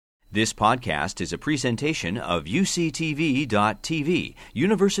This podcast is a presentation of UCTV.tv,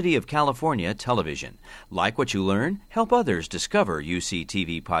 University of California Television. Like what you learn? Help others discover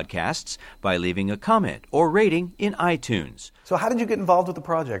UCTV podcasts by leaving a comment or rating in iTunes. So how did you get involved with the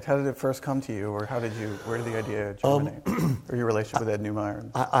project? How did it first come to you, or where did the idea germinate, or your relationship with Ed Neumeyer?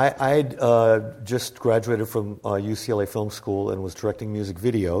 I just graduated from UCLA Film School and was directing music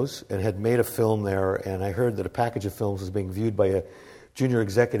videos and had made a film there, and I heard that a package of films was being viewed by a junior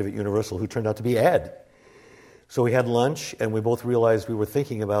executive at Universal who turned out to be Ed. So we had lunch, and we both realized we were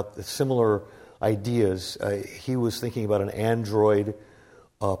thinking about similar ideas. He was thinking about an android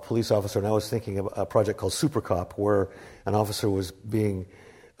police officer, and I was thinking of a project called Supercop, where an officer was being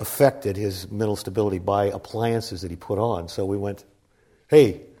affected, his mental stability, by appliances that he put on. So we went,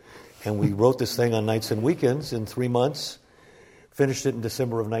 hey, and we wrote this thing on nights and weekends in 3 months, finished it in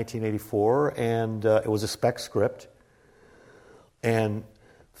December of 1984, and it was a spec script. And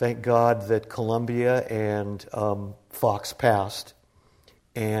thank God that Columbia and Fox passed,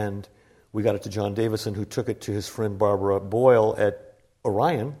 and we got it to John Davison, who took it to his friend Barbara Boyle at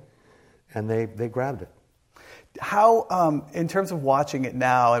Orion, and they grabbed it. How, in terms of watching it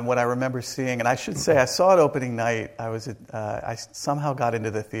now and what I remember seeing, and I should say I saw it opening night. I somehow got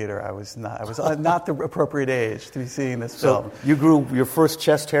into the theater. I was not the appropriate age to be seeing this film. So you grew your first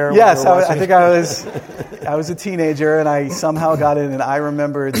chest hair? Yes, I think I was a teenager, and I somehow got in, and I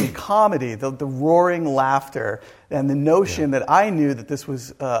remember the comedy, the roaring laughter, and the notion that I knew that this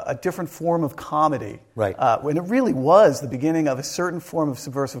was a different form of comedy. Right. When it really was the beginning of a certain form of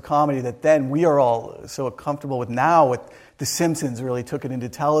subversive comedy that then we are all so comfortable with now. With The Simpsons really took it into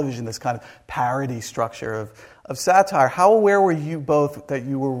television, this kind of parody structure of satire. How aware were you both that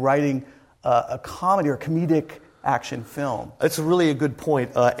you were writing a comedy or comedic action film? That's really a good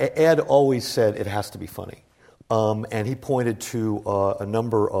point. Ed always said it has to be funny. And he pointed to a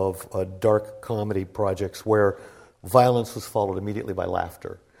number of dark comedy projects where violence was followed immediately by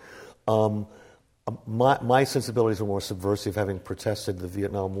laughter. My sensibilities were more subversive, having protested the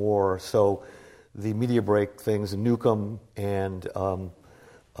Vietnam War. So the media break things, Newcomb, and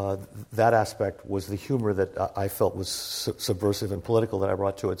that aspect was the humor that I felt was subversive and political that I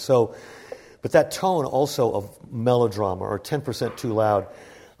brought to it. So, but that tone also of melodrama or 10% too loud,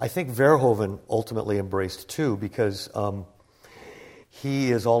 I think Verhoeven ultimately embraced too, because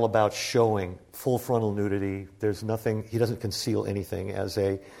he is all about showing full frontal nudity. There's nothing, he doesn't conceal anything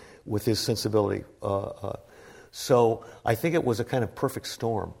with his sensibility. So I think it was a kind of perfect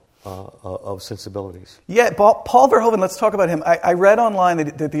storm of sensibilities. Yeah, Paul Verhoeven, let's talk about him. I read online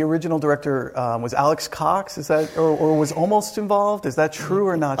that the original director was Alex Cox. Is that, or was almost involved? Is that true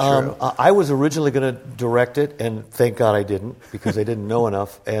or not true? I was originally going to direct it, and thank God I didn't, because I didn't know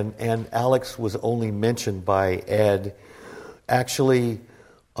enough. And Alex was only mentioned by Ed. Actually,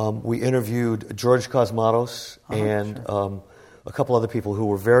 we interviewed George Cosmatos and a couple other people who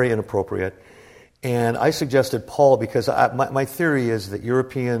were very inappropriate. And I suggested Paul because my theory is that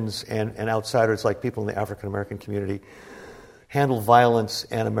Europeans and outsiders, like people in the African-American community, handle violence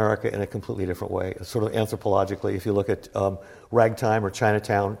and America in a completely different way, sort of anthropologically. If you look at Ragtime or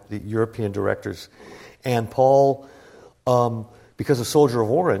Chinatown, the European directors. And Paul, because of Soldier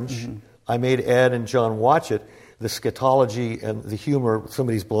of Orange, I made Ed and John watch it. The scatology and the humor,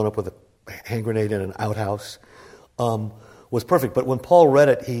 somebody's blown up with a hand grenade in an outhouse, was perfect. But when Paul read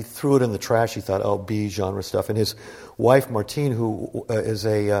it, he threw it in the trash. He thought, oh, B genre stuff. And his wife, Martine, who is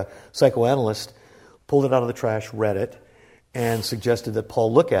a psychoanalyst, pulled it out of the trash, read it, and suggested that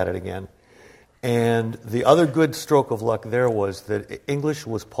Paul look at it again. And the other good stroke of luck there was that English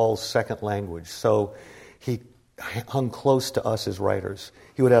was Paul's second language. So he hung close to us as writers.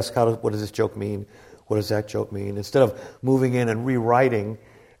 He would ask, what does this joke mean? What does that joke mean? Instead of moving in and rewriting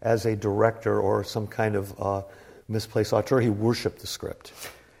as a director or some kind of misplaced auteur, he worshipped the script.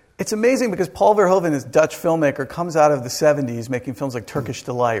 It's amazing because Paul Verhoeven, this Dutch filmmaker, comes out of the 70s making films like Turkish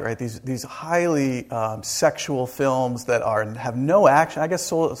Delight, right? These highly sexual films that have no action. I guess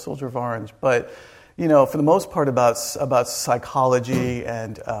Soldier of Orange, but for the most part about psychology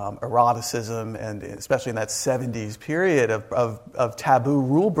and eroticism, and especially in that 70s period of taboo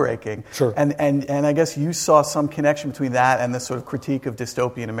rule breaking. Sure. And I guess you saw some connection between that and this sort of critique of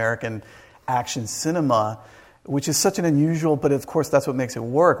dystopian American action cinema, which is such an unusual, but of course that's what makes it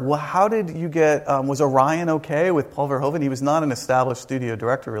work. Well, how did you get, was Orion okay with Paul Verhoeven? He was not an established studio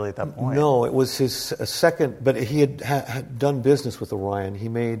director really at that point. No, it was his second, but he had done business with Orion. He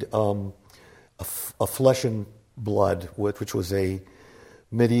made a Flesh and Blood, which was a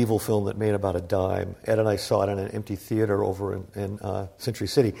medieval film that made about a dime. Ed and I saw it in an empty theater over in Century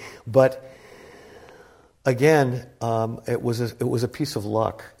City. But again, it was a piece of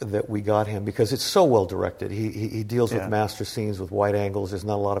luck that we got him because it's so well directed. He deals with master scenes with wide angles. There's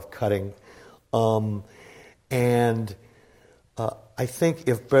not a lot of cutting, and I think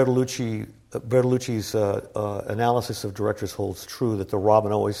if Bertolucci's analysis of directors holds true, that the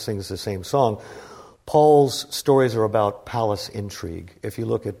robin always sings the same song. Paul's stories are about palace intrigue. If you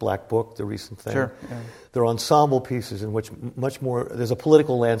look at Black Book, the recent thing, they're ensemble pieces in which much more there's a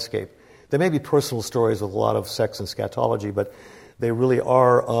political landscape. There may be personal stories with a lot of sex and scatology, but they really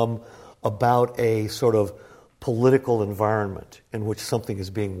are about a sort of political environment in which something is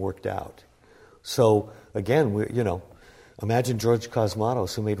being worked out. So again, imagine George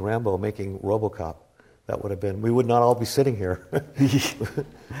Cosmatos, who made Rambo, making Robocop. That would have been, we would not all be sitting here.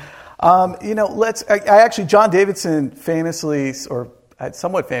 John Davidson famously, or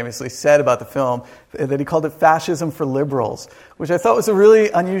somewhat famously, said about the film that he called it fascism for liberals, which I thought was a really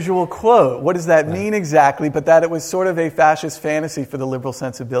unusual quote. What does that mean exactly? But that it was sort of a fascist fantasy for the liberal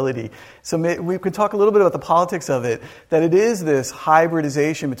sensibility. So we could talk a little bit about the politics of it, that it is this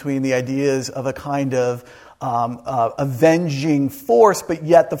hybridization between the ideas of a kind of avenging force, but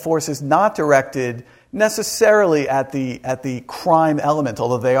yet the force is not directed necessarily at the crime element,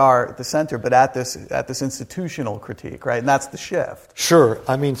 although they are at the center, but at this institutional critique, right? And that's the shift. Sure.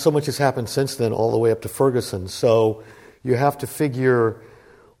 I mean, so much has happened since then, all the way up to Ferguson. So you have to figure,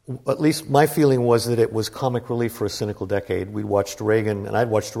 at least my feeling was that it was comic relief for a cynical decade. We watched Reagan, and I'd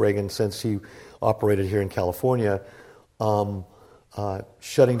watched Reagan since he operated here in California,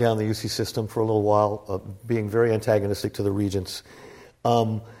 shutting down the UC system for a little while, being very antagonistic to the regents.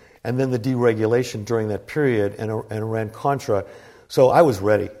 And then the deregulation during that period and Iran-Contra. So I was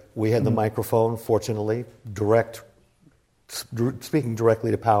ready. We had the microphone, fortunately, speaking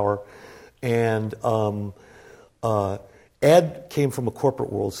directly to power. And Ed came from a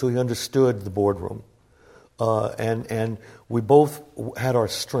corporate world, so he understood the boardroom. And we both had our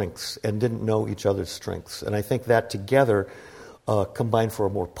strengths and didn't know each other's strengths. And I think that together combined for a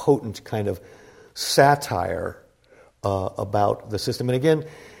more potent kind of satire about the system. And again,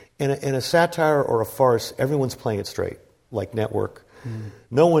 in a satire or a farce, everyone's playing it straight, like Network.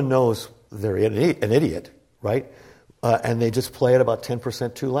 No one knows they're an idiot, right? And they just play it about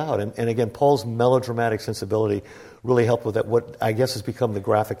 10% too loud. And again, Paul's melodramatic sensibility really helped with that, what I guess has become the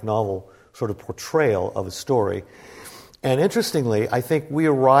graphic novel sort of portrayal of a story. And interestingly, I think we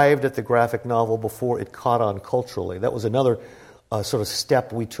arrived at the graphic novel before it caught on culturally. That was another sort of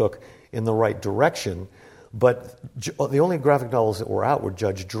step we took in the right direction. But the only graphic novels that were out were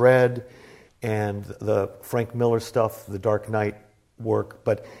Judge Dredd and the Frank Miller stuff, the Dark Knight work.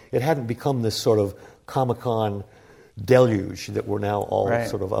 But it hadn't become this sort of Comic-Con deluge that we're now all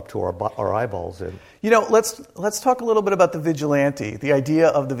sort of up to our eyeballs in. Let's talk a little bit about the vigilante, the idea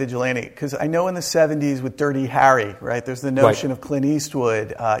of the vigilante, because I know in the 70s with Dirty Harry, right, there's the notion of Clint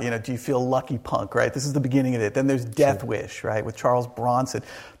Eastwood, do you feel lucky punk, right? This is the beginning of it. Then there's Death Wish, right, with Charles Bronson.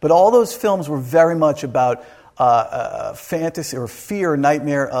 But all those films were very much about fantasy or fear,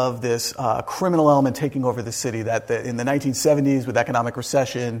 nightmare of this criminal element taking over the city, that in the 1970s with economic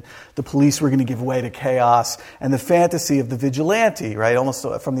recession, the police were going to give way to chaos, and the fantasy of the vigilante, right, almost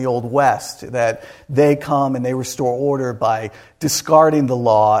from the Old West, that they come and they restore order by discarding the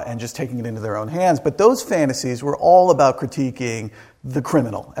law and just taking it into their own hands. But those fantasies were all about critiquing the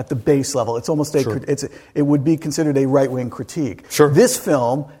criminal at the base level. It's almost it would be considered a right-wing critique. Sure. This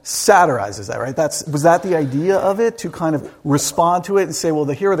film satirizes that, right? Was that the idea of it, to kind of respond to it and say, well,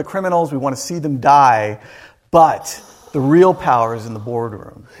 here are the criminals, we want to see them die, but the real power is in the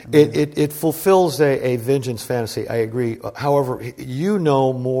boardroom. It fulfills a vengeance fantasy, I agree. However, you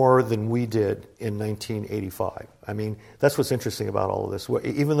know more than we did in 1985. I mean, that's what's interesting about all of this.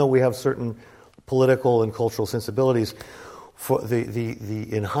 Even though we have certain political and cultural sensibilities, for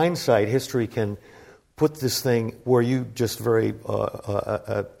in hindsight, history can put this thing where you just very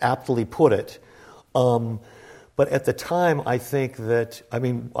aptly put it. But at the time, I think that,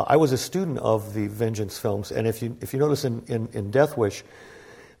 I was a student of the vengeance films, and if you notice in Death Wish,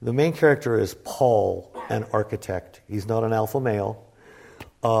 the main character is Paul, an architect. He's not an alpha male.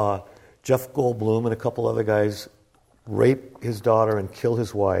 Jeff Goldblum and a couple other guys rape his daughter and kill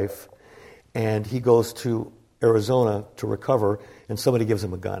his wife, and he goes to Arizona to recover, and somebody gives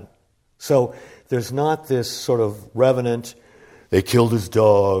him a gun. So there's not this sort of revenant, they killed his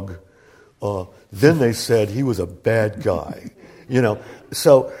dog, then they said he was a bad guy.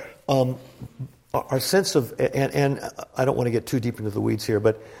 So our sense of, and I don't want to get too deep into the weeds here,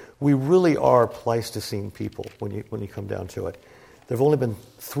 but we really are Pleistocene people when you come down to it. There have only been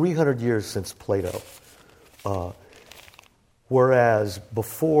 300 years since Plato, whereas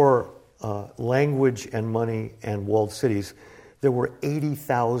before language and money and walled cities, there were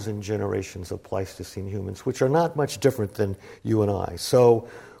 80,000 generations of Pleistocene humans, which are not much different than you and I. So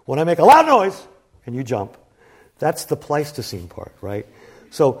when I make a loud noise and you jump, that's the Pleistocene part, right?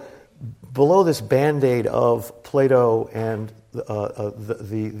 So below this Band-Aid of Plato and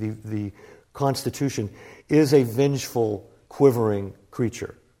the Constitution is a vengeful, quivering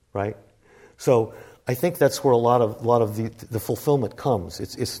creature, right? So I think that's where a lot of the fulfillment comes.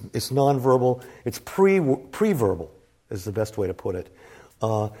 It's nonverbal. It's pre-verbal is the best way to put it,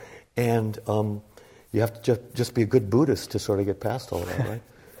 and you have to just be a good Buddhist to sort of get past all of that, right?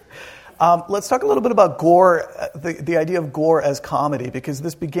 Let's talk a little bit about gore, the idea of gore as comedy, because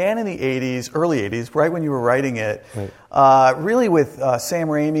this began in the 80s, early 80s, right when you were writing it, right. Really with Sam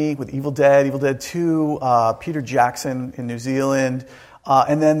Raimi, with Evil Dead 2, Peter Jackson in New Zealand,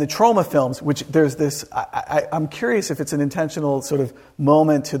 and then the Trauma films, which there's this, I'm curious if it's an intentional sort of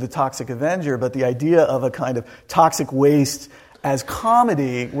moment to the Toxic Avenger, but the idea of a kind of toxic waste as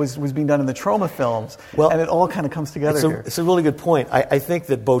comedy was being done in the Trauma films, and it all kind of comes together here. It's a really good point. I think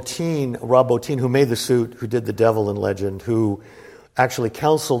that Rob Bottin, who made The Suit, who did The Devil in Legend, who actually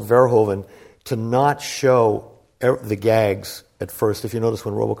counseled Verhoeven to not show the gags at first. If you notice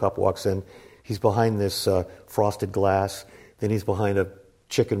when Robocop walks in, he's behind this frosted glass, then he's behind a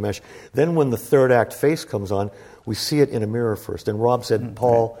chicken mesh. Then when the third act face comes on, we see it in a mirror first. And Rob said,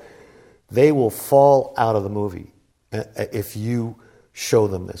 Paul, they will fall out of the movie if you show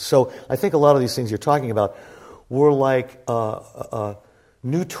them this. So I think a lot of these things you're talking about were like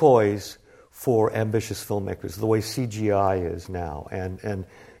new toys for ambitious filmmakers, the way CGI is now,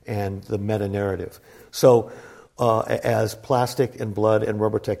 and the meta-narrative. So as plastic and blood and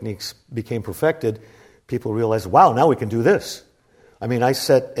rubber techniques became perfected, people realized, wow, now we can do this. I mean, I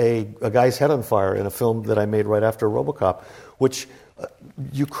set a guy's head on fire in a film that I made right after Robocop, which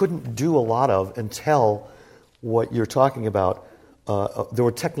you couldn't do a lot of until what you're talking about. There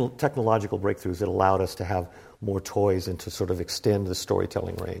were technological breakthroughs that allowed us to have more toys and to sort of extend the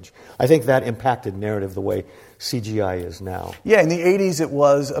storytelling range. I think that impacted narrative the way CGI is now. Yeah, in the 80s it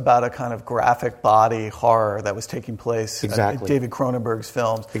was about a kind of graphic body horror that was taking place in David Cronenberg's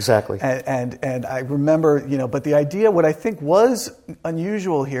films. Exactly. And I remember, but the idea, what I think was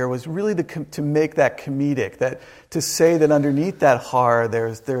unusual here was really to make that comedic, that to say that underneath that horror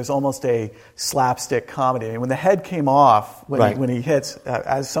there's almost a slapstick comedy. I mean, when the head came off, when he hits,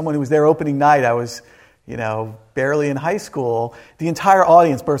 as someone who was there opening night, I was barely in high school, the entire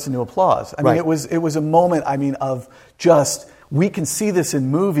audience burst into applause. I mean, it was a moment, of just, we can see this in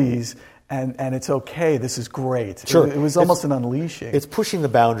movies, and it's okay, this is great. Sure. It was almost an unleashing. It's pushing the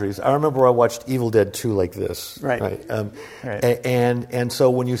boundaries. I remember I watched Evil Dead 2 like this. Right. And so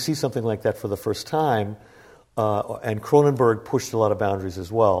when you see something like that for the first time, and Cronenberg pushed a lot of boundaries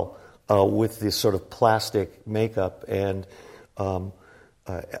as well, with this sort of plastic makeup, and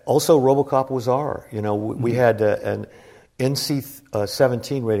also Robocop was R. We had an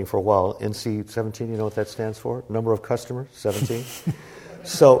NC-17 rating for a while. NC-17, you know what that stands for? Number of customers, 17.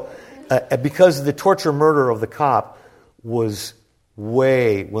 So because the torture murder of the cop went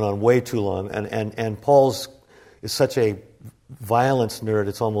on way too long, and Paul's is such a violence nerd,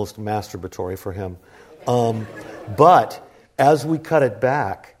 it's almost masturbatory for him. But as we cut it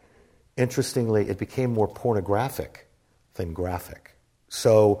back, interestingly, it became more pornographic than graphic.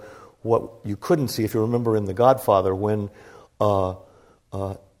 So what you couldn't see, if you remember in The Godfather, when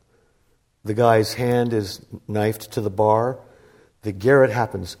the guy's hand is knifed to the bar, the garrote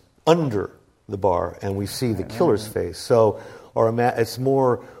happens under the bar, and we see the killer's face. So it's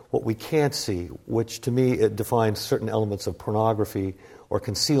more what we can't see, which to me it defines certain elements of pornography or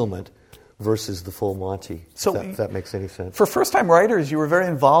concealment versus the full Monty, if that makes any sense. For first-time writers, you were very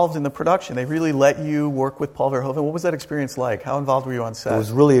involved in the production. They really let you work with Paul Verhoeven. What was that experience like? How involved were you on set? It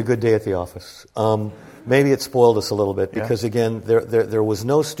was really a good day at the office. Maybe it spoiled us a little bit because, again, there was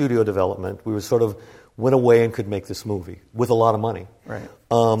no studio development. We went away and could make this movie with a lot of money. Right.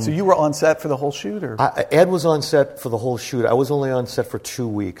 So you were on set for the whole shoot? Or? Ed was on set for the whole shoot. I was only on set for 2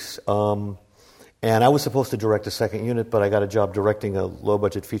 weeks. And I was supposed to direct a second unit, but I got a job directing a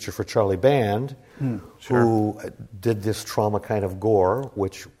low-budget feature for Charlie Band, who did this trauma kind of gore,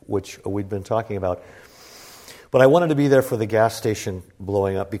 which we'd been talking about. But I wanted to be there for the gas station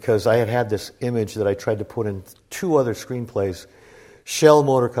blowing up because I had this image that I tried to put in 2 other screenplays: Shell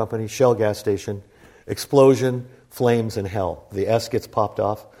Motor Company, Shell gas station, explosion, flames, and hell. The S gets popped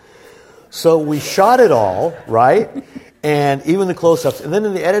off. So we shot it all, right? And even the close-ups. And then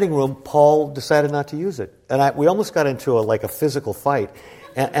in the editing room, Paul decided not to use it. And we almost got into a physical fight.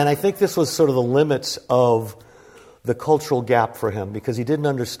 And I think this was sort of the limits of the cultural gap for him, because he didn't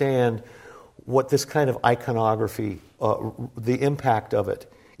understand what this kind of iconography, the impact of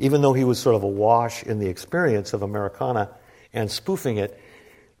it, even though he was sort of awash in the experience of Americana and spoofing it,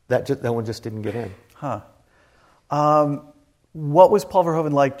 that one just didn't get in. Huh. What was Paul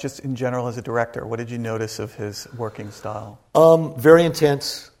Verhoeven like just in general as a director? What did you notice of his working style? Very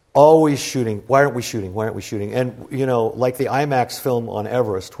intense, always shooting. Why aren't we shooting? Why aren't we shooting? And, like the IMAX film on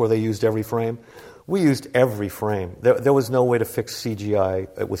Everest where they used every frame, we used every frame. There was no way to fix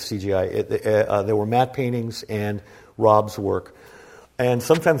CGI with CGI. There were matte paintings and Rob's work. And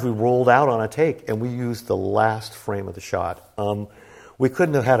sometimes we rolled out on a take and we used the last frame of the shot. We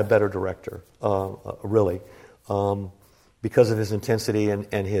couldn't have had a better director, really, because of his intensity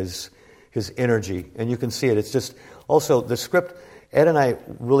and his energy. And you can see it. It's just also the script. Ed and I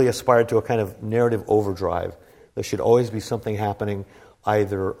really aspired to a kind of narrative overdrive. There should always be something happening,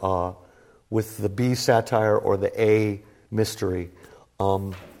 either with the B satire or the A mystery.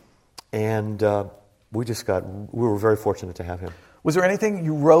 We were very fortunate to have him. Was there anything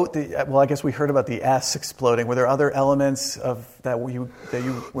you wrote I guess we heard about the S exploding. Were there other elements of that you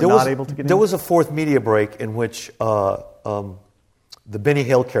were not able to get into? There was a fourth media break in which the Benny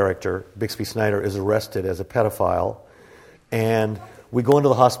Hill character, Bixby Snyder, is arrested as a pedophile. And we go into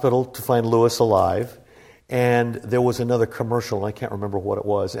the hospital to find Lewis alive. And there was another commercial, and I can't remember what it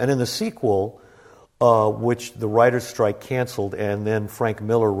was. And in the sequel, which the writer's strike canceled, and then Frank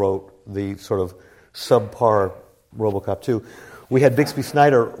Miller wrote the sort of subpar Robocop 2, we had Bixby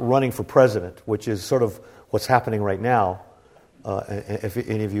Snyder running for president, which is sort of what's happening right now, if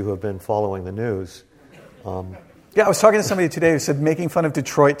any of you have been following the news. Yeah, I was talking to somebody today who said making fun of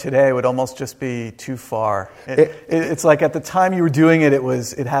Detroit today would almost just be too far. It's like at the time you were doing it,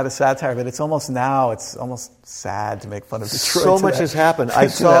 it had a satire, but it's almost sad to make fun of Detroit. So much has happened. I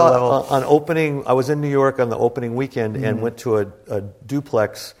saw on opening. I was in New York on the opening weekend and went to a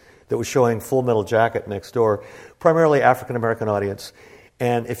duplex that was showing Full Metal Jacket next door, primarily African American audience.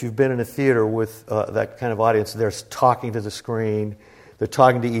 And if you've been in a theater with that kind of audience, they're talking to the screen, they're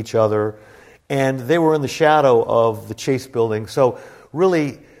talking to each other. And they were in the shadow of the Chase building. So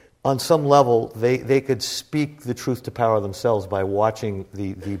really, on some level, they could speak the truth to power themselves by watching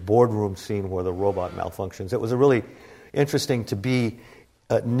the boardroom scene where the robot malfunctions. It was really interesting to be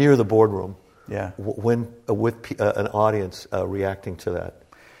near the boardroom when with an audience reacting to that.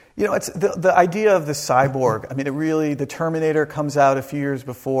 It's the idea of the cyborg. I mean, the Terminator comes out a few years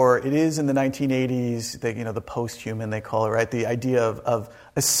before. It is in the 1980s, the post-human, they call it, right? The idea of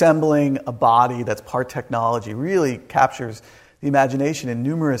assembling a body that's part technology really captures the imagination in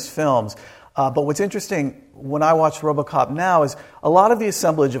numerous films. But what's interesting when I watch Robocop now is a lot of the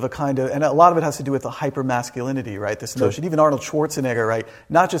assemblage of and a lot of it has to do with the hyper-masculinity, right? This notion, even Arnold Schwarzenegger, right?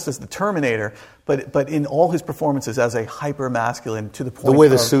 Not just as the Terminator, but in all his performances as a hyper-masculine to the point the way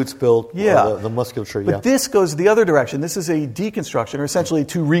the suit's built, the musculature, But this goes the other direction. This is a deconstruction, or essentially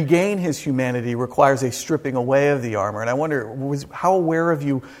to regain his humanity requires a stripping away of the armor. And I wonder, how aware of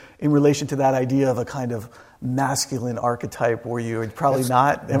you in relation to that idea of a kind of masculine archetype were you? Probably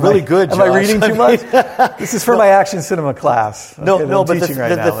not. Am I reading too much? This is for my action cinema class. But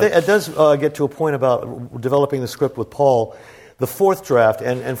it does get to a point about developing the script with Paul. The fourth draft,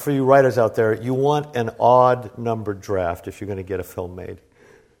 and for you writers out there, you want an odd numbered draft if you're going to get a film made.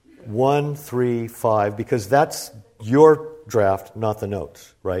 1, 3, 5, because that's your draft, not the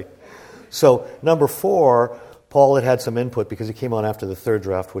notes, right? So number 4, Paul had some input because he came on after the third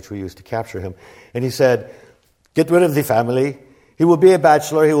draft, which we used to capture him. And he said, "Get rid of the family. He will be a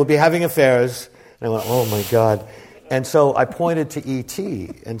bachelor. He will be having affairs." And I went, "Oh, my God." And so I pointed to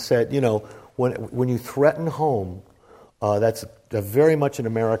E.T. and said, when you threaten home, that's very much an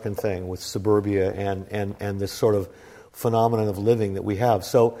American thing with suburbia and this sort of phenomenon of living that we have.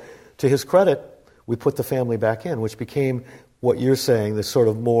 So to his credit, we put the family back in, which became what you're saying, this sort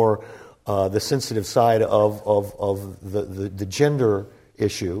of more the sensitive side of the gender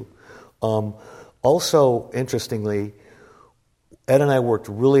issue. Also, interestingly, Ed and I worked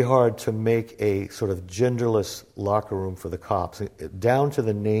really hard to make a sort of genderless locker room for the cops, down to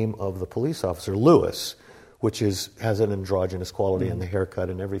the name of the police officer, Lewis, which has an androgynous quality in the haircut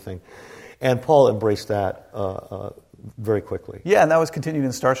and everything. And Paul embraced that very quickly. Yeah, and that was continued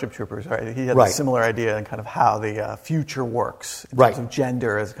in Starship Troopers, right? He had a similar idea and kind of how the future works in terms of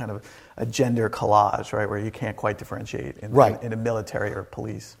gender as kind of a gender collage, right, where you can't quite differentiate in a military or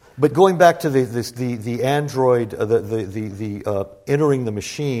police. But going back to the android, the entering the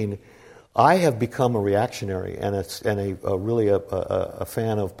machine, I have become a reactionary and really a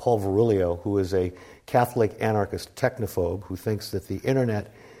fan of Paul Virilio, who is a Catholic anarchist technophobe who thinks that the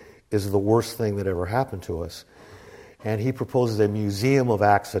internet is the worst thing that ever happened to us. and he proposes a museum of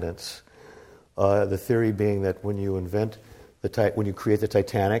accidents. The theory being that when you when you create the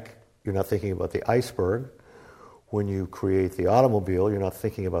Titanic, you're not thinking about the iceberg. When you create the automobile, you're not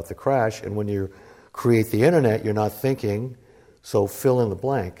thinking about the crash. And when you create the internet, you're not thinking, so fill in the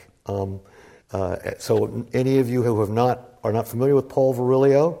blank. So any of you who are not familiar with Paul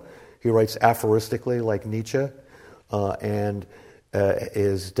Virilio, he writes aphoristically like Nietzsche, and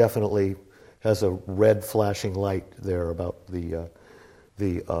is definitely has a red flashing light there about the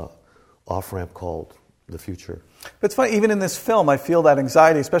off-ramp called the future. But it's funny, even in this film, I feel that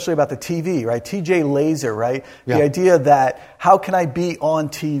anxiety, especially about the TV, right? TJ Laser, right? Yeah. The idea that how can I be on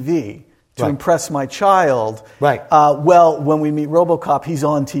TV to impress my child? Right. Well, when we meet Robocop, he's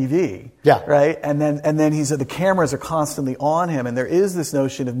on TV. Yeah. Right. And then the cameras are constantly on him, and there is this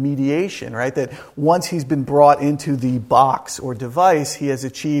notion of mediation, right? That once he's been brought into the box or device, he has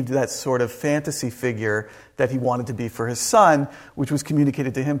achieved that sort of fantasy figure that he wanted to be for his son, which was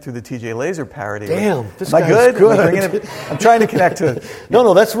communicated to him through the TJ Laser parody. Damn, this Am I guy's good? I'm trying to connect to it.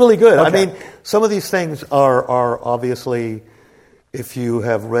 No, that's really good. Okay. I mean, some of these things are obviously, if you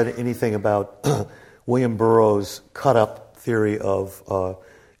have read anything about William Burroughs' cut-up theory of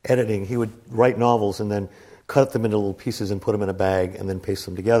editing, he would write novels and then cut them into little pieces and put them in a bag and then paste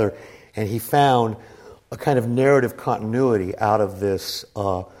them together. And he found a kind of narrative continuity out of this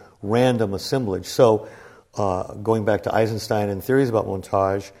random assemblage. So going back to Eisenstein and theories about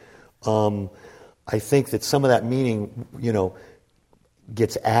montage, I think that some of that meaning,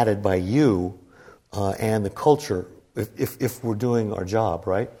 gets added by you and the culture if we're doing our job,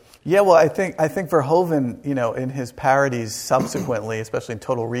 right? Yeah, well, I think Verhoeven, in his parodies subsequently, especially in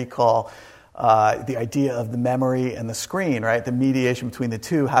Total Recall, the idea of the memory and the screen, right? The mediation between the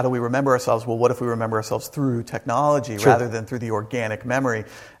two. How do we remember ourselves? Well, what if we remember ourselves through technology rather than through the organic memory?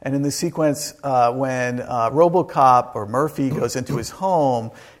 And in the sequence when Robocop or Murphy goes into his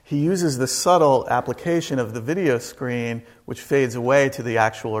home, he uses the subtle application of the video screen, which fades away to the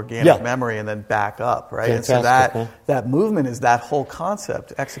actual organic memory and then back up, right? Fantastic, and so that movement is that whole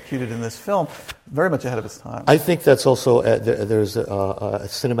concept executed in this film, very much ahead of its time. I think that's also there's a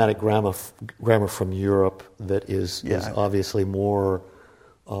cinematic grammar from Europe that is obviously more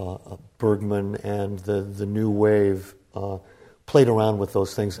Bergman and the new wave played around with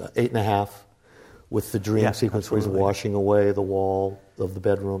those things. 8.5 with the dream sequence where he's washing away the wall of the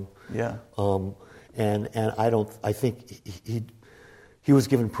bedroom. Yeah. And I think he was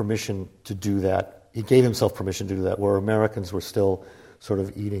given permission to do that. He gave himself permission to do that, where Americans were still sort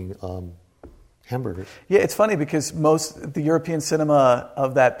of eating hamburgers. Yeah, it's funny because the European cinema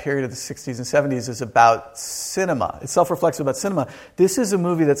of that period of the 60s and 70s is about cinema. It's self-reflexive about cinema. This is a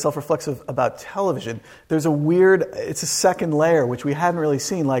movie that's self-reflexive about television. There's it's a second layer, which we hadn't really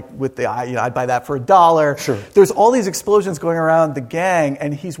seen, like with I'd buy that for $1. Sure. There's all these explosions going around the gang,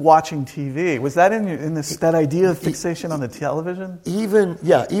 and he's watching TV. Was that in that idea of fixation on the television? Even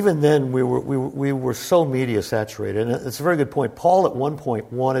then we were so media saturated, and it's a very good point. Paul at one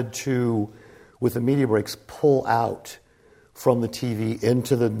point wanted to, with the media breaks, pull out from the TV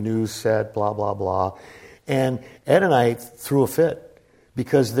into the news set, blah, blah, blah. And Ed and I threw a fit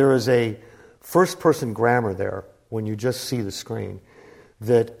because there is a first-person grammar there when you just see the screen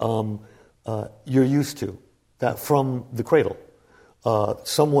that you're used to, that from the cradle.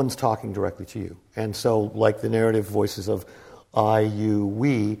 Someone's talking directly to you. And so, like the narrative voices of I, you,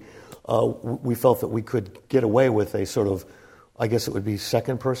 we felt that we could get away with a sort of, I guess it would be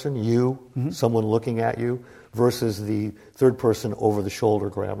second person, you, someone looking at you, versus the third person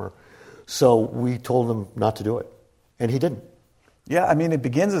over-the-shoulder grammar. So we told him not to do it, and he didn't. Yeah, I mean, it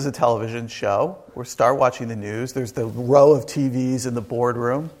begins as a television show. We start watching the news. There's the row of TVs in the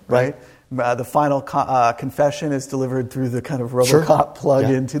boardroom, right? The final confession is delivered through the kind of Robocop plug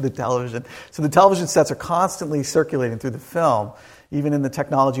into the television. So the television sets are constantly circulating through the film, even in the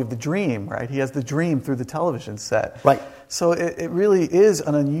technology of the dream, right? He has the dream through the television set. Right. So it really is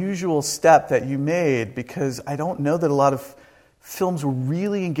an unusual step that you made, because I don't know that a lot of films were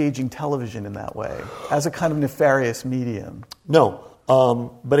really engaging television in that way, as a kind of nefarious medium. No.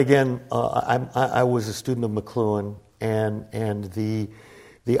 But again, I was a student of McLuhan, and the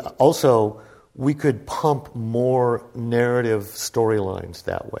also we could pump more narrative storylines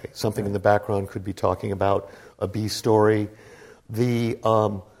that way. Something in the background could be talking about a B story. The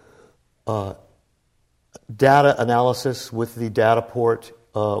data analysis with the data port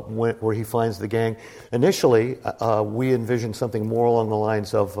where he finds the gang. Initially, we envisioned something more along the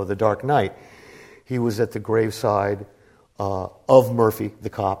lines of The Dark Knight. He was at the graveside of Murphy, the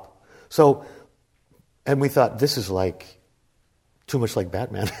cop. So, and we thought, this is like too much like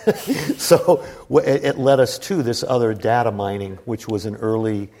Batman. So it led us to this other data mining, which was an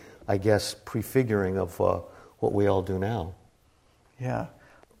early, I guess, prefiguring of what we all do now. Yeah.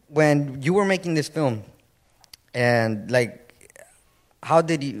 When you were making this film, and how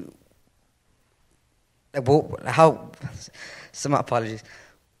did you? Some apologies.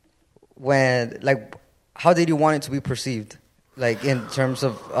 How did you want it to be perceived? In terms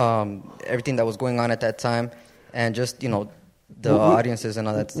of everything that was going on at that time, and just the audiences and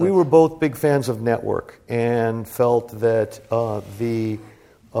all that stuff. We were both big fans of Network and felt that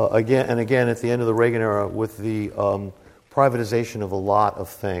again at the end of the Reagan era, with the privatization of a lot of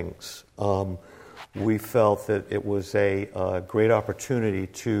things, we felt that it was a great opportunity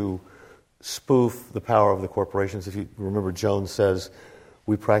to spoof the power of the corporations. If you remember, Jones says,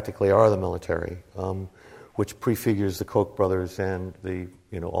 we practically are the military, which prefigures the Koch brothers and the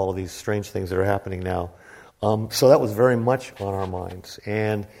all of these strange things that are happening now. So that was very much on our minds.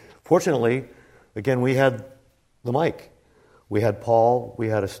 And fortunately, again, we had the mic. We had Paul. We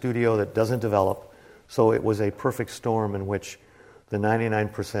had a studio that doesn't develop. So it was a perfect storm in which the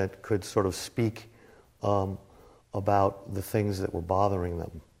 99% could sort of speak about the things that were bothering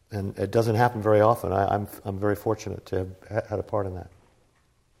them. And it doesn't happen very often. I'm very fortunate to have had a part in that.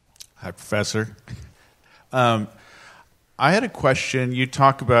 Hi, Professor. I had a question. You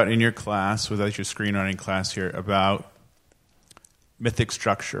talk about in your class, your screenwriting class here, about mythic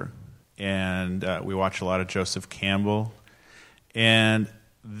structure. And we watch a lot of Joseph Campbell. And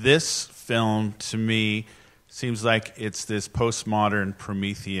this film, to me, seems like it's this postmodern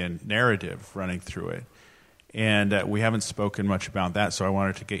Promethean narrative running through it. And we haven't spoken much about that, so I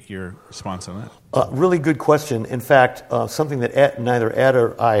wanted to get your response on that. Really good question. In fact, something that neither Ed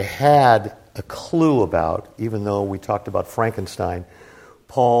or I had a clue about, even though we talked about Frankenstein,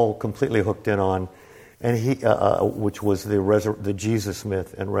 Paul completely hooked in on, and he, which was the Jesus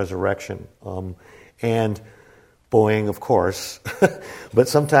myth and resurrection, and Boeing, of course. But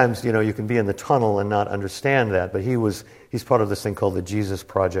sometimes you can be in the tunnel and not understand that. But he's part of this thing called the Jesus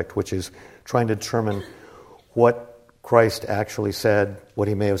Project, which is trying to determine what Christ actually said, what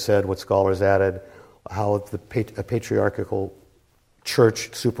he may have said, what scholars added, how a patriarchal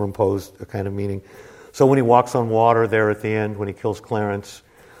church superimposed a kind of meaning. So when he walks on water there at the end, when he kills Clarence,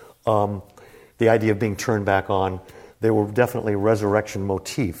 the idea of being turned back on, there were definitely resurrection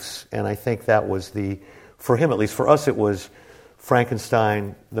motifs. And I think that was for him at least, for us it was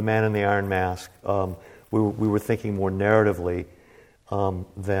Frankenstein, the Man in the Iron Mask. We were thinking more narratively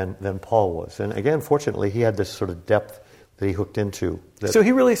than Paul was. And again, fortunately, he had this sort of depth that he hooked into. So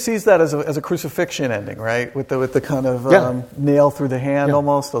he really sees that as a crucifixion ending, right? With the kind of nail through the hand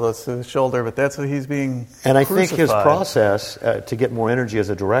almost, although it's through the shoulder, but that's what he's being And I crucified. think his process, to get more energy as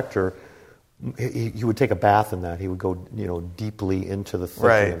a director, he would take a bath in that. He would go deeply into the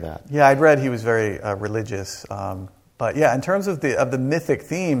thinking of that. Yeah, I'd read he was very religious. But yeah, in terms of the mythic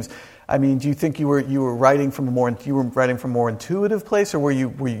themes, I mean, do you think you were writing from a more intuitive place, or were you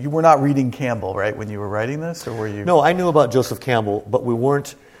were not reading Campbell, right, when you were writing this, or were you? No, I knew about Joseph Campbell, but we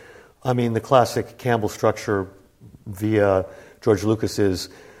weren't. I mean, the classic Campbell structure via George Lucas is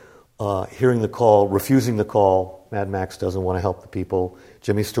hearing the call, refusing the call. Mad Max doesn't want to help the people.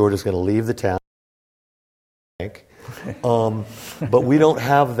 Jimmy Stewart is going to leave the town. But we don't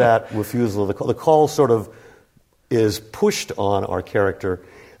have that refusal. The call sort of is pushed on our character.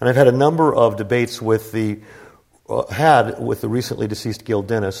 And I've had a number of debates with the recently deceased Gil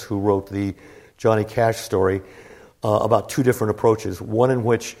Dennis, who wrote the Johnny Cash story, about two different approaches. One in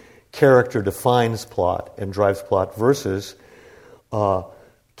which character defines plot and drives plot versus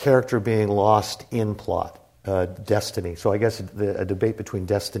character being lost in plot, destiny. So I guess a debate between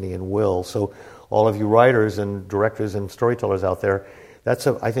destiny and will. So all of you writers and directors and storytellers out there, that's,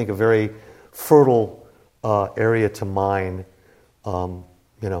 I think, a very fertile area to mine.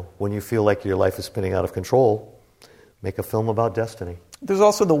 When you feel like your life is spinning out of control, make a film about destiny. There's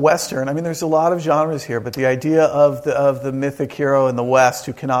also the Western. I mean, there's a lot of genres here, but the idea of the mythic hero in the West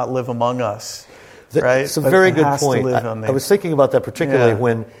who cannot live among us, right? It's a very good point. I was thinking about that particularly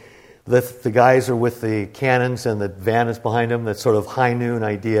when the guys are with the cannons and the van is behind them, that sort of high noon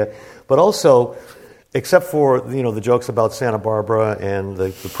idea. But also, except for the jokes about Santa Barbara and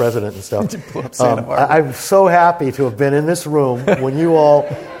the president and stuff, I'm so happy to have been in this room when you all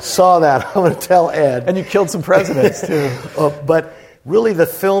saw that. I'm going to tell Ed. And you killed some presidents too. But really, the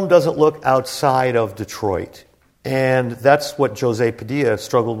film doesn't look outside of Detroit, and that's what Jose Padilla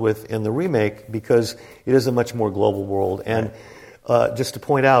struggled with in the remake, because it is a much more global world. And just to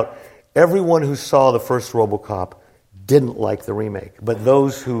point out, everyone who saw the first Robocop didn't like the remake. But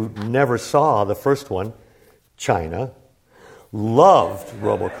those who never saw the first one, China, loved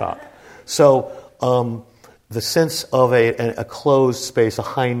Robocop. So the sense of a closed space, a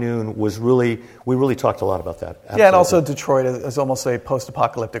high noon, we really talked a lot about that. Absolutely. Yeah, and also Detroit is almost a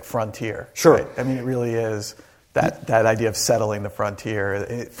post-apocalyptic frontier. Sure. Right? I mean, it really is that idea of settling the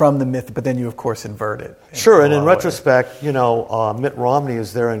frontier from the myth, but then you, of course, invert it. Sure, and in retrospect, Mitt Romney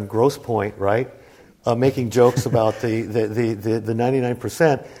is there in Grosse Pointe, right, making jokes about the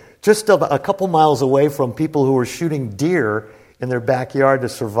 99%, just a couple miles away from people who were shooting deer in their backyard to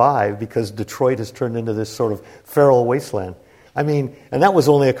survive because Detroit has turned into this sort of feral wasteland. I mean, and that was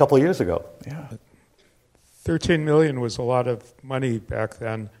only a couple of years ago. Yeah. $13 million was a lot of money back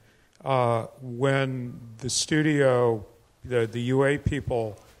then. When the studio, the UA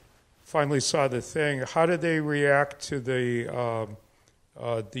people, finally saw the thing, how did they react to the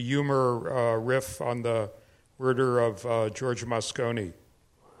humor riff on the murder of George Moscone?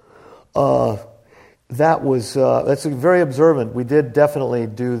 That's very observant. We did definitely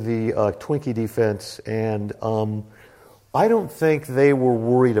do the Twinkie defense, and I don't think they were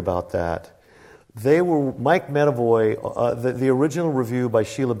worried about that. Mike Medavoy, the original review by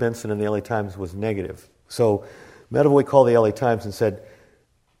Sheila Benson in the LA Times was negative. So Medavoy called the LA Times and said,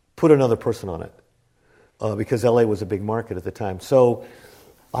 put another person on it, because LA was a big market at the time. So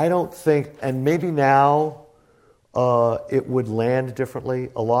I don't think, and maybe now it would land differently.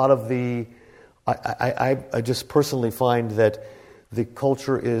 A lot of I just personally find that the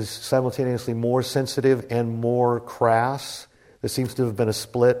culture is simultaneously more sensitive and more crass. There seems to have been a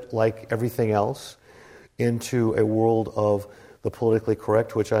split, like everything else, into a world of the politically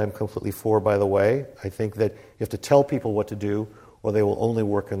correct, which I am completely for, by the way. I think that you have to tell people what to do, or they will only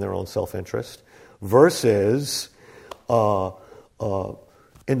work in their own self-interest, versus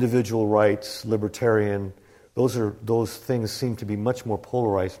individual rights, libertarian. Those things seem to be much more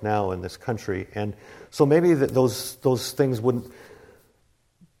polarized now in this country, and so maybe those things wouldn't.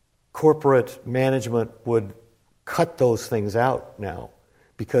 Corporate management would cut those things out now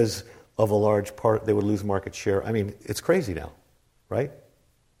because of a large part. They would lose market share. I mean, it's crazy now, right?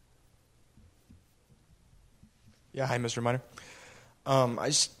 Yeah, hi, Mr. Miner. I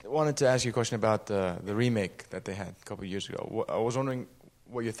just wanted to ask you a question about the remake that they had a couple of years ago. I was wondering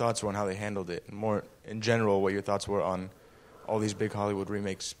what your thoughts were on how they handled it, and more in general, what your thoughts were on all these big Hollywood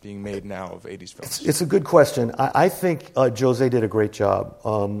remakes being made now of 80s films. It's a good question. I think Jose did a great job.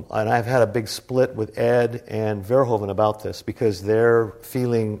 And I've had a big split with Ed and Verhoeven about this because their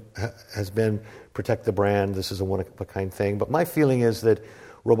feeling has been protect the brand, this is a one-of-a-kind thing. But my feeling is that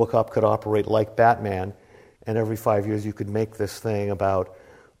Robocop could operate like Batman, and every 5 years you could make this thing about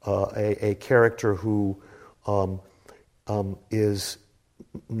a character who is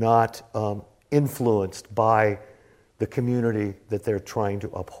not influenced by the community that they're trying to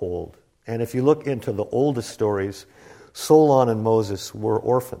uphold. And if you look into the oldest stories, Solon and Moses were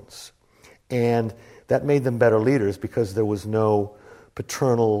orphans. And that made them better leaders because there was no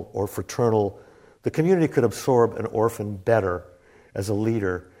paternal or fraternal. The community could absorb an orphan better as a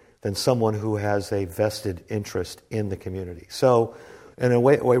leader than someone who has a vested interest in the community. So in a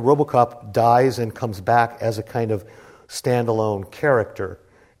way Robocop dies and comes back as a kind of standalone character.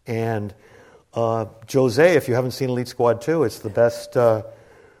 And Jose, if you haven't seen Elite Squad 2, it's the best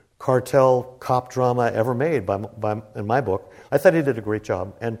cartel cop drama ever made in my book. I thought he did a great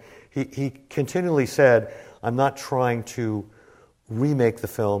job. And he continually said, I'm not trying to remake the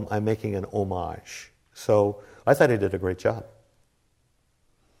film, I'm making an homage. So I thought he did a great job.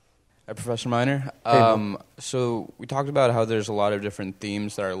 Hi, Professor Miner. So we talked about how there's a lot of different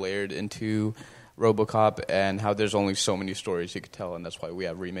themes that are layered into Robocop and how there's only so many stories you could tell, and that's why we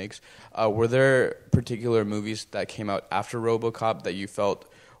have remakes. Were there particular movies that came out after Robocop that you felt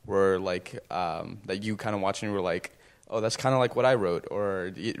were like, that you kind of watching and were like, oh, that's kind of like what I wrote,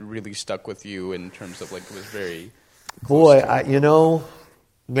 or it really stuck with you in terms of like it was very Boy,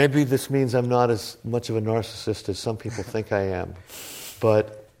 maybe this means I'm not as much of a narcissist as some people think I am.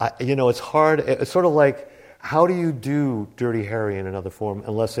 But, it's hard. It's sort of like, how do you do Dirty Harry in another form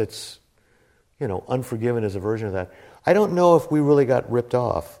unless it's, Unforgiven is a version of that. I don't know if we really got ripped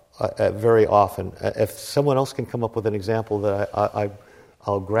off very often. If someone else can come up with an example that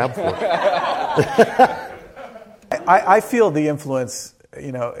I'll grab for. I feel the influence,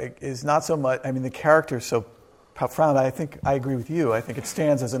 is not so much. I mean, the character is so profound. I think I agree with you. I think it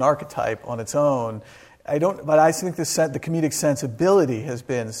stands as an archetype on its own. But I think the comedic sensibility has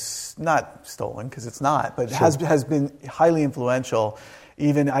been not stolen because it's not, but sure. has been highly influential.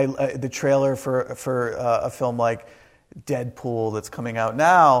 Even the trailer for a film like Deadpool that's coming out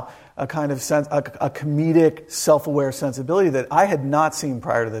now, a kind of a comedic, self-aware sensibility that I had not seen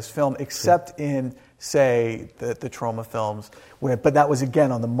prior to this film, except in, say, the Troma films. But that was,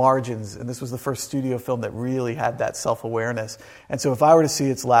 again, on the margins, and this was the first studio film that really had that self-awareness. And so if I were to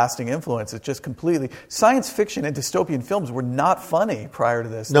see its lasting influence, it's just completely... Science fiction and dystopian films were not funny prior to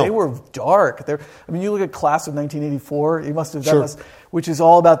this. No. They were dark. You look at Class of 1984, you must have done this, which is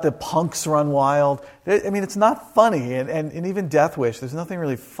all about the punks run wild. It's not funny, and even Death Wish, there's nothing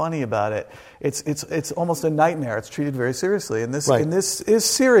really funny about it. It's almost a nightmare. It's treated very seriously, and this is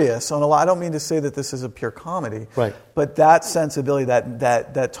serious on a lot. I don't mean to say that this is a pure comedy, right? But that sensibility,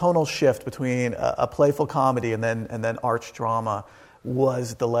 that tonal shift between a playful comedy and then arch drama,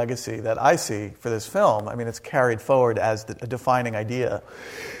 was the legacy that I see for this film. It's carried forward as a defining idea.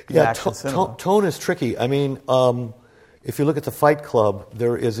 Yeah, tone is tricky. If you look at the Fight Club,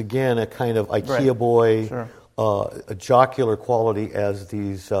 there is again a kind of IKEA boy, a jocular quality as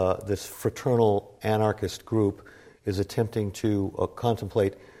this fraternal anarchist group is attempting to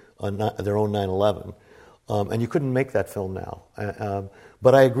contemplate their own 9/11, and you couldn't make that film now.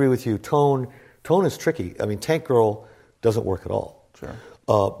 But I agree with you. Tone is tricky. Tank Girl doesn't work at all. Sure.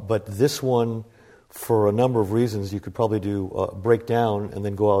 But this one, for a number of reasons, you could probably do break down and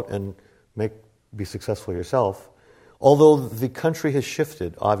then go out and be successful yourself. Although the country has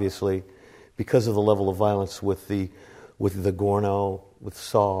shifted, obviously, because of the level of violence with the Gorno, with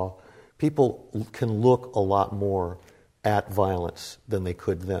Saw, people can look a lot more at violence than they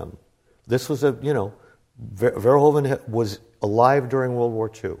could then. This was Verhoeven was alive during World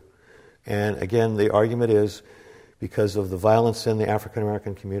War II. And again, the argument is because of the violence in the African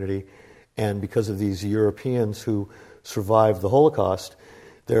American community and because of these Europeans who survived the Holocaust,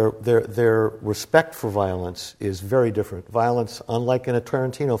 their respect for violence is very different. Violence, unlike in a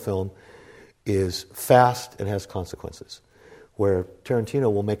Tarantino film, is fast and has consequences. Where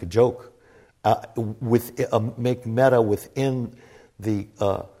Tarantino will make a joke, make meta within the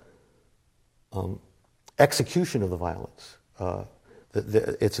execution of the violence.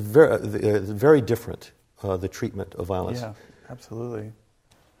 It's very different, the treatment of violence. Yeah, absolutely.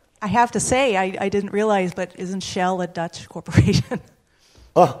 I have to say, I didn't realize, but isn't Shell a Dutch corporation?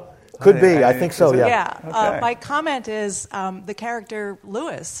 Oh, could be. I think so, yeah. Yeah. Okay. My comment is the character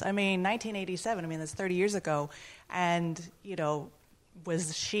Lewis. 1987, that's 30 years ago. And,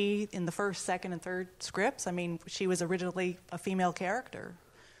 was she in the first, second, and third scripts? She was originally a female character.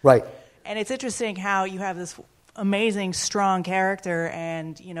 Right. And it's interesting how you have this amazing, strong character,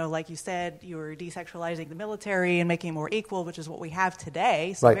 and, like you said, you were desexualizing the military and making it more equal, which is what we have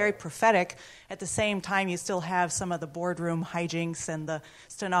today, so very prophetic. At the same time, you still have some of the boardroom hijinks and the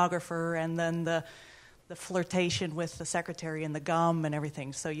stenographer and then the flirtation with the secretary and the gum and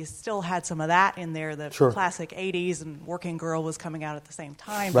everything. So you still had some of that in there, the classic 80s, and Working Girl was coming out at the same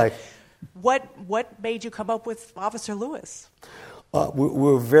time. Right. What made you come up with Officer Lewis?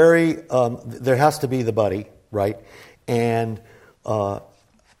 We're very, there has to be the buddy, right? And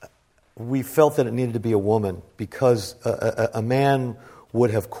we felt that it needed to be a woman because a man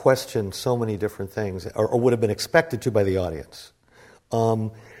would have questioned so many different things or would have been expected to by the audience.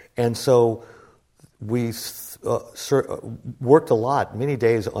 And so we worked a lot, many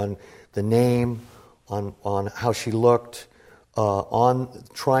days, on the name, on how she looked, on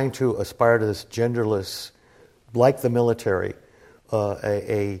trying to aspire to this genderless, like the military,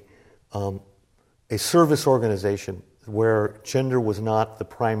 a service organization where gender was not the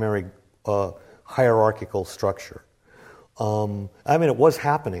primary hierarchical structure. It was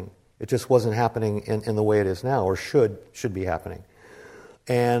happening. It just wasn't happening in the way it is now, or should be happening.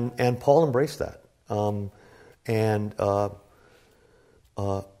 And Paul embraced that. I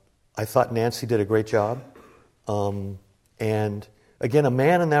thought Nancy did a great job. And again, a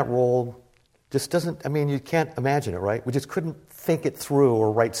man in that role just doesn't, you can't imagine it, right? We just couldn't think it through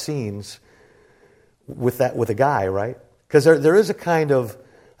or write scenes with a guy, right? Because there is a kind of,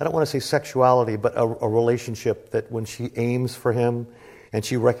 I don't want to say sexuality, but a relationship that when she aims for him and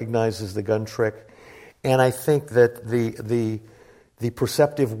she recognizes the gun trick. And I think that the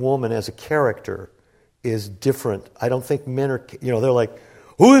perceptive woman as a character is different. I don't think men are, they're like,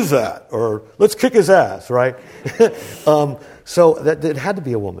 who is that? Or let's kick his ass, right? So that it had to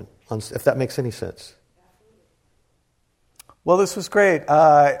be a woman, if that makes any sense. Well, this was great.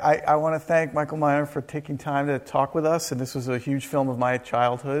 I want to thank Michael Miner for taking time to talk with us, and this was a huge film of my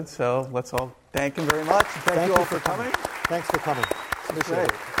childhood, so let's all thank him very much. Thank you all for coming. Thanks for coming. Appreciate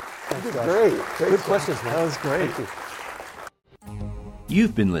it. Thanks, great. Good questions, man. That was great. Thank you.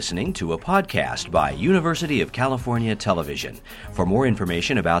 You've been listening to a podcast by University of California Television. For more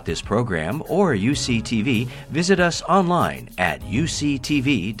information about this program or UCTV, visit us online at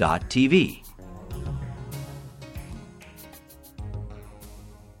uctv.tv.